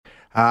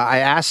I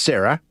asked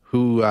Sarah,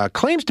 who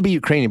claims to be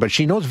Ukrainian, but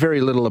she knows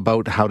very little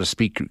about how to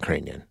speak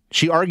Ukrainian.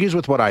 She argues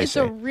with what I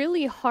say. It's a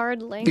really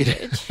hard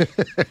language.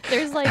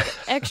 There's like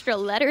extra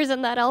letters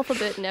in that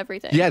alphabet and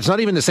everything. Yeah, it's not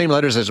even the same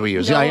letters as we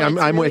use. No, I'm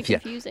really with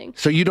confusing. you.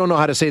 So you don't know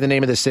how to say the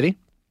name of this city?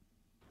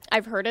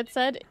 I've heard it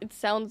said. It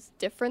sounds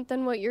different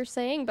than what you're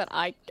saying, but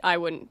I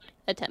wouldn't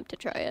attempt to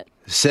try it.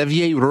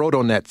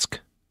 Sevyerodonetsk.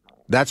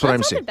 That's what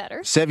I'm saying. That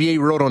sounded better.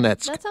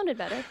 Sevyerodonetsk. That sounded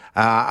better.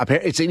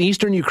 It's in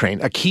eastern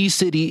Ukraine, a key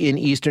city in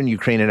eastern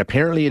Ukraine, and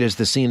apparently it is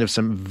the scene of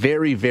some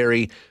very,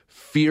 very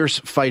fierce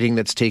fighting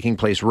that's taking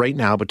place right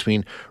now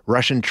between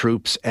Russian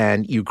troops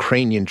and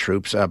Ukrainian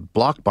troops,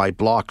 block by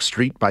block,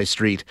 street by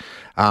street.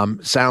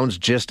 Sounds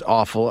just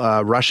awful.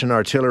 Russian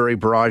artillery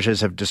barrages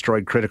have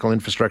destroyed critical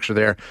infrastructure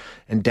there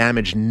and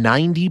damaged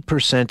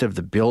 90% of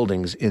the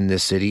buildings in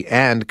this city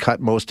and cut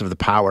most of the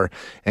power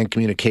and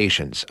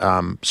communications.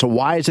 So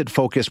why is it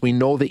focused? We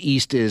know the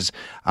East is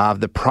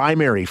the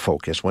primary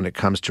focus when it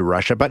comes to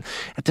Russia, but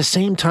at the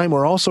same time,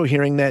 we're also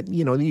hearing that,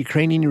 the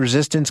Ukrainian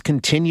resistance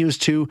continues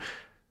to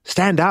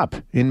stand up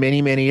in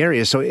many, many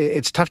areas. So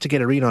it's tough to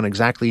get a read on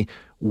exactly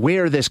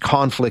where this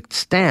conflict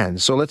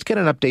stands. So let's get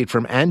an update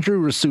from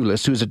Andrew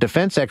Rasulis, who's a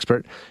defense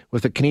expert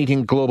with the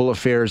Canadian Global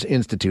Affairs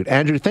Institute.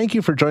 Andrew, thank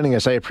you for joining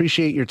us. I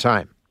appreciate your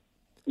time.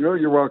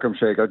 You're welcome,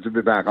 Sheikh. Good to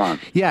be back on.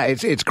 Yeah,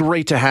 it's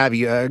great to have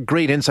you.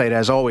 Great insight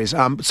as always.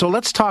 So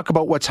let's talk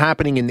about what's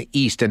happening in the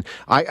East. And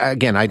I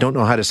don't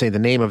know how to say the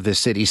name of this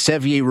city.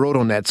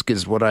 Sevyerodonetsk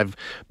is what I've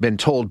been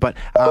told. But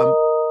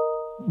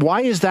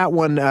why is that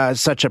one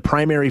such a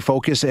primary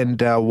focus,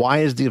 and why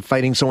is the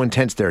fighting so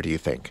intense there, do you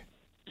think?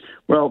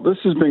 Well, this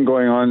has been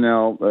going on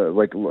now.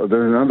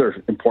 There's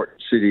another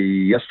important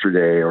city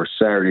yesterday or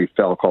Saturday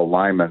fell called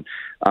Lyman.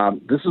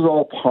 This is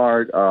all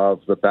part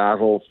of the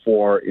battle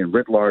in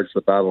writ large,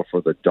 the battle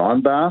for the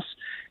Donbass,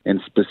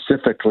 and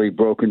specifically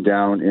broken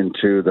down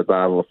into the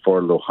battle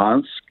for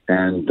Luhansk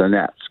and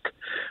Donetsk.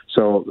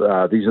 So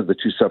these are the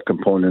two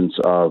subcomponents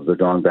of the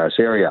Donbass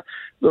area.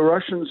 The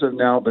Russians have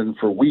now been,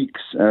 for weeks,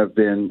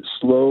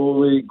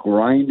 slowly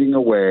grinding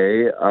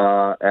away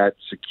at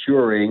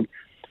securing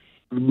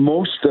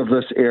most of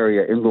this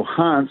area. In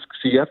Luhansk,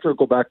 so you have to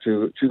go back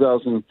to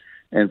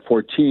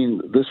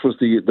 2014. This was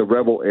the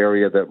rebel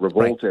area that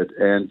revolted,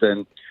 right. And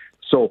then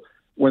so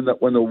when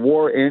the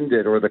war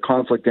ended or the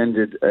conflict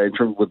ended in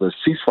terms of the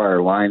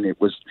ceasefire line, it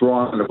was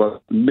drawn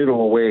about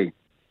middle way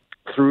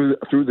through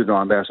the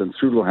Donbass and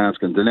through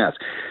Luhansk and Donetsk.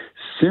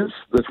 Since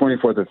the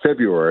 24th of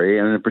February,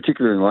 and in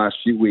particular in the last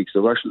few weeks, the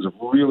Russians have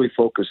really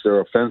focused their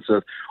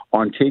offensive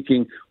on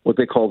taking what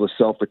they call the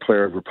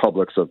self-declared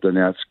republics of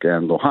Donetsk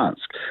and Luhansk.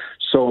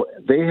 So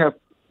they have,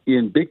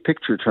 in big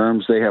picture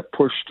terms, they have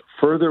pushed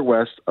further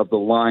west of the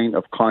line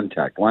of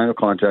contact. Line of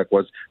contact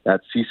was that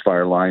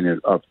ceasefire line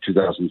of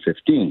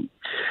 2015.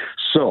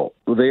 So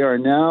they are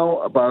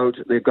now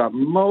they've got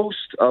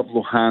most of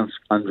Luhansk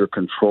under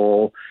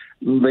control.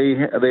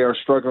 They are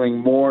struggling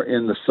more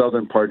in the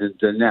southern part of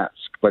Donetsk.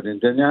 But in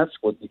Donetsk,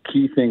 what the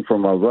key thing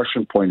from a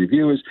Russian point of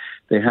view is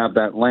they have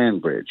that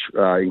land bridge,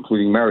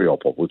 including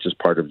Mariupol, which is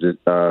part of the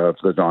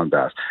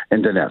Donbass,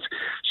 and Donetsk.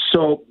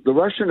 So the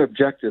Russian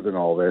objective in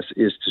all this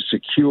is to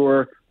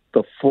secure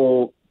the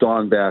full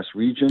Donbass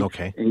region,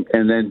 okay,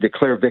 and then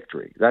declare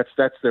victory. That's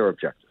their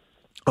objective.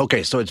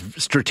 Okay, so it's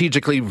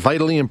strategically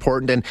vitally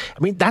important. And I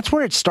mean, that's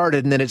where it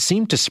started, and then it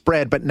seemed to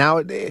spread. But now,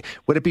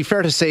 would it be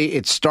fair to say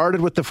it started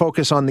with the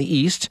focus on the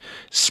East,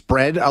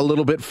 spread a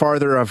little bit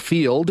farther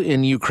afield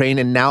in Ukraine,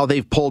 and now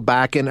they've pulled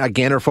back and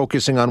again are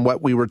focusing on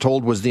what we were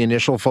told was the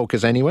initial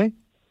focus anyway?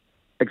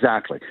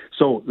 Exactly.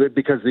 So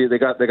because they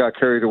got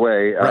carried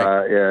away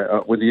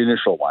right. With the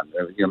initial one,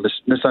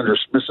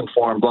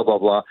 misinformed, blah blah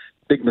blah,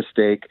 big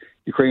mistake.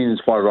 Ukrainians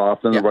fought it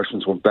off, then the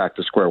Russians went back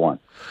to square one.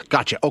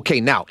 Gotcha.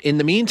 Okay, now, in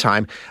the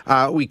meantime,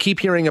 we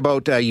keep hearing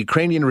about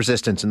Ukrainian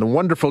resistance and the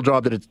wonderful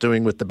job that it's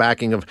doing with the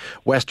backing of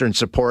Western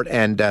support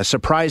and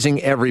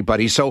surprising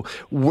everybody. So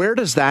where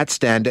does that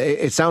stand?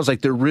 It sounds like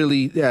they're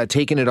really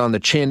taking it on the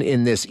chin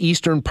in this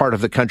eastern part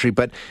of the country,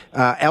 but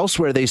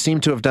elsewhere they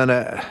seem to have done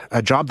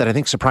a job that I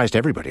think surprised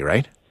everybody,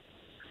 right?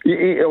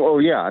 Oh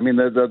yeah, I mean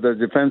the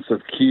defense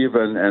of Kyiv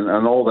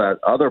and all that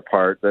other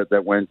part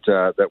that went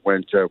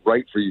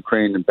right for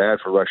Ukraine and bad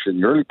for Russia in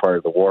the early part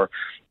of the war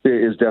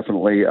is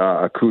definitely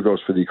a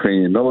kudos for the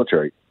Ukrainian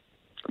military.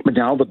 But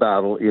now the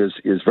battle is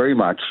very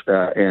much,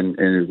 and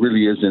it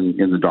really is in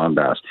the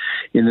Donbass.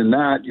 And in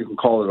that, you can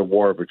call it a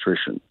war of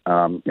attrition.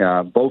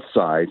 Both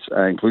sides,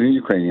 including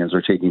Ukrainians,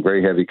 are taking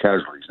very heavy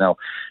casualties. Now,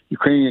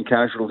 Ukrainian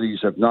casualties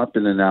have not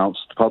been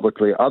announced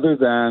publicly, other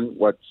than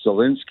what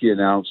Zelensky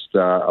announced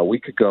a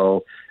week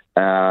ago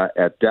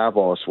at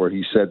Davos, where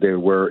he said they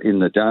were in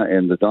the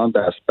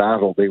Donbass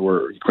battle.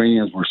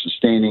 Ukrainians were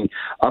sustaining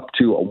up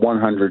to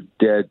 100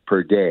 dead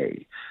per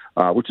day.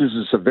 Which is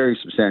a very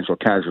substantial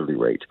casualty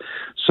rate.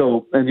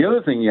 So, and the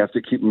other thing you have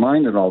to keep in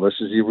mind in all this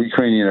is the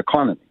Ukrainian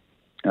economy.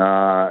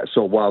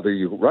 So while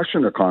the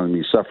Russian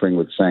economy is suffering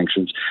with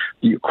sanctions,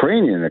 the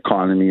Ukrainian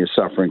economy is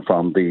suffering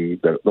from the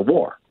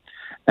war.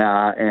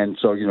 And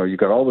so, you've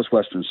got all this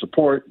Western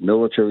support,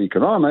 military,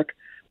 economic,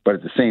 But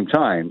at the same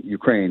time,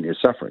 Ukraine is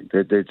suffering.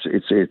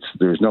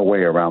 There's no way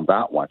around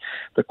that one.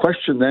 The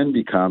question then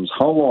becomes,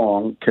 how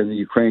long can the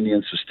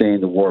Ukrainians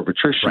sustain the war of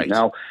attrition? Right.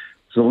 Now,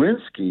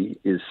 Zelensky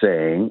is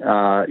saying,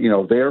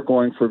 they're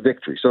going for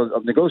victory.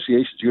 So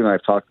negotiations, you and I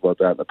have talked about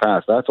that in the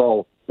past. That's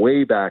all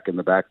way back in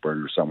the back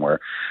burner somewhere.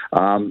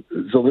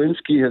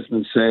 Zelensky has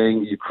been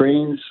saying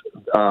Ukraine's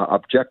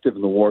objective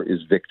in the war is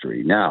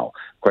victory. Now,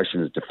 the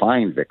question is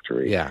define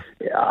victory. Yeah.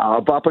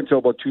 Up until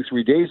about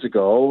 2-3 days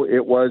ago,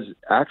 it was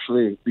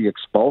actually the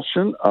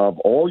expulsion of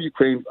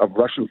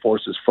Russian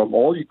forces from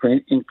all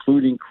Ukraine,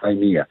 including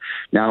Crimea.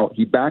 Now,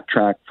 he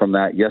backtracked from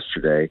that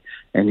yesterday,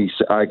 and he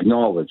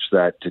acknowledged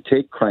that to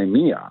take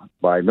Crimea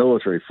by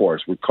military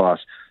force would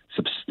cost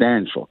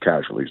substantial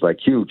casualties, like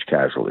huge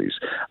casualties.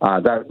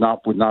 That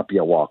would not be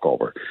a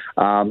walkover.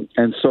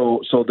 And so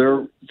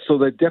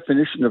the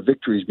definition of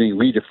victory is being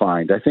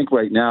redefined. I think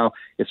right now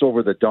it's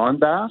over the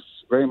Donbass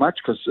very much,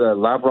 because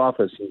Lavrov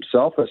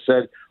himself has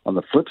said on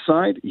the flip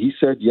side, he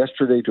said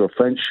yesterday to a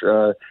French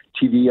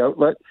TV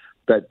outlet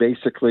that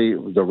basically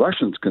the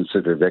Russians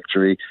consider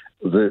victory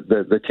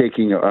the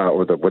taking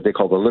or what they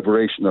call the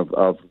liberation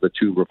of the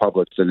two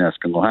republics, Donetsk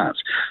and Luhansk.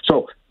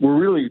 So we're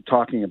really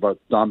talking about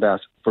Donbass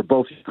for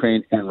both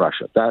Ukraine and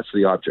Russia. That's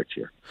the object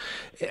here.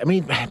 I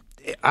mean,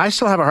 I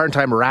still have a hard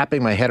time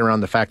wrapping my head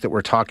around the fact that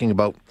we're talking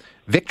about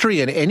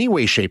victory in any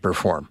way, shape, or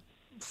form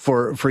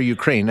for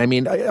Ukraine. I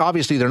mean,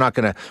 obviously they're not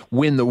going to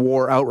win the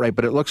war outright,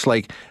 but it looks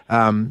like,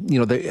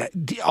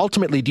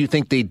 ultimately, do you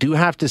think they do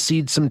have to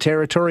cede some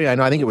territory?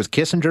 I think it was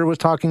Kissinger was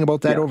talking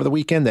about that over the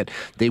weekend, that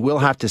they will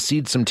have to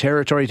cede some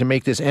territory to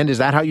make this end. Is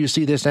that how you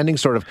see this ending,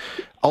 sort of,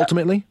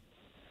 ultimately?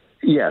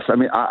 Yes, I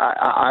mean,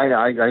 I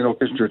know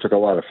Kissinger took a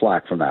lot of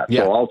flack from that,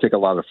 so I'll take a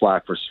lot of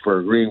flack for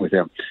agreeing with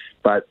him.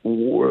 But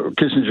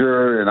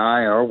Kissinger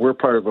and we're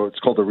part of what's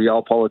called the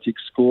Realpolitik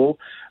school,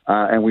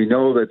 and we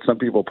know that some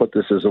people put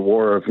this as a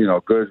war of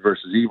good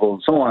versus evil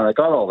and so on. I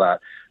got all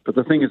that, but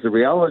the thing is, the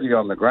reality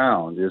on the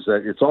ground is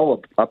that it's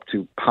all up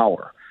to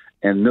power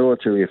and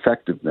military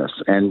effectiveness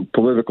and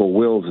political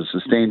will to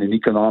sustain and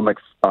economic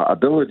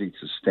ability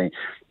to sustain.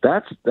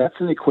 That's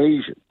an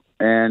equation.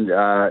 And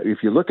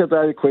if you look at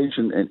that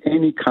equation in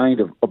any kind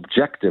of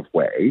objective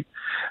way,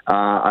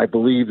 I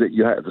believe that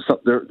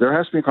there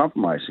has to be a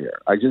compromise here.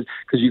 Even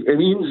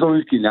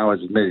Zelensky now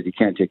has admitted he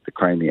can't take the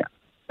Crimea,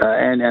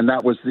 and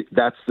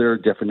that's their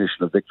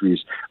definition of victory,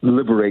 is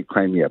liberate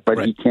Crimea,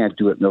 but He can't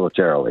do it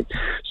militarily.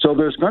 So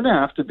there's going to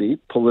have to be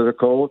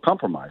political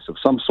compromise of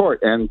some sort.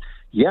 And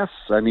yes,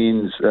 I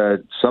mean,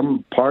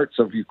 some parts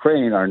of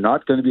Ukraine are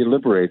not going to be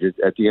liberated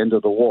at the end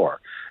of the war,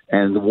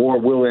 and the war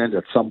will end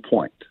at some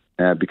point.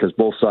 Because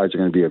both sides are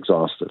going to be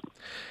exhausted.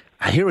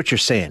 I hear what you're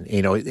saying.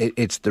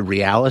 It's the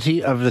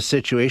reality of the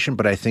situation,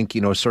 but I think,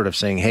 sort of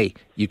saying, hey,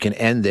 you can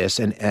end this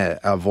and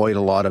avoid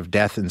a lot of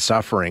death and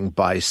suffering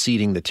by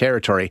ceding the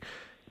territory.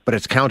 But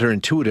it's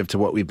counterintuitive to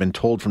what we've been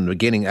told from the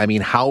beginning. I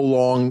mean, how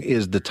long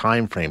is the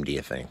time frame, do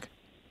you think?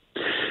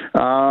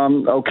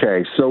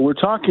 Okay, so we're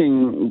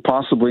talking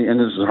possibly, and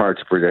this is hard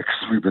to predict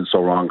because we've been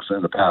so wrong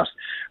in the past,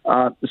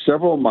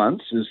 several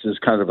months is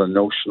kind of a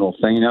notional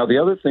thing. Now, the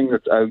other thing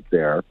that's out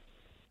there,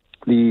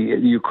 the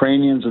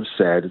Ukrainians have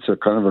said, it's a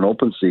kind of an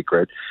open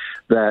secret,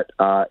 that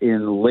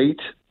in late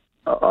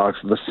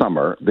the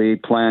summer, they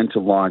plan to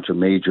launch a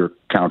major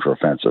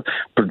counteroffensive,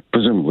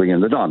 presumably in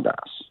the Donbass.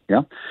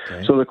 Yeah.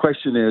 Okay. So the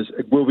question is,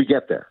 will we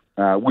get there?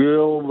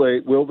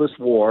 Will this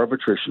war of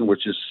attrition,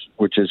 which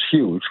is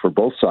huge for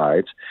both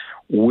sides,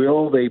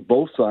 will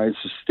both sides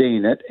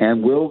sustain it,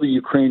 and will the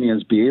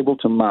Ukrainians be able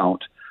to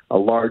mount a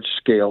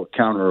large-scale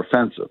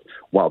counteroffensive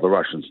while the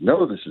Russians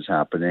know this is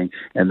happening,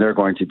 and they're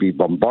going to be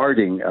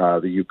bombarding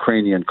the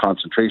Ukrainian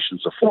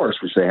concentrations of force,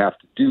 which they have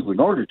to do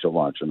in order to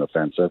launch an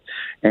offensive,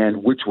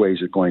 and which way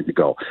is it going to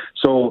go?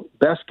 So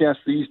best guess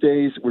these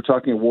days, we're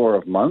talking a war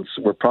of months.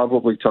 We're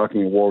probably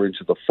talking a war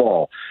into the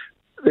fall.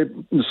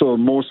 So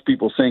most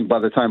people saying by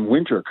the time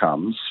winter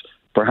comes,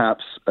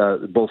 perhaps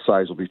both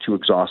sides will be too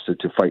exhausted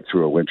to fight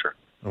through a winter.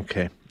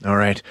 Okay. All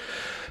right.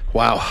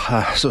 Wow.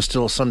 So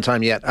still some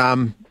time yet.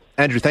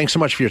 Andrew, thanks so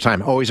much for your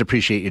time. Always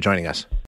appreciate you joining us.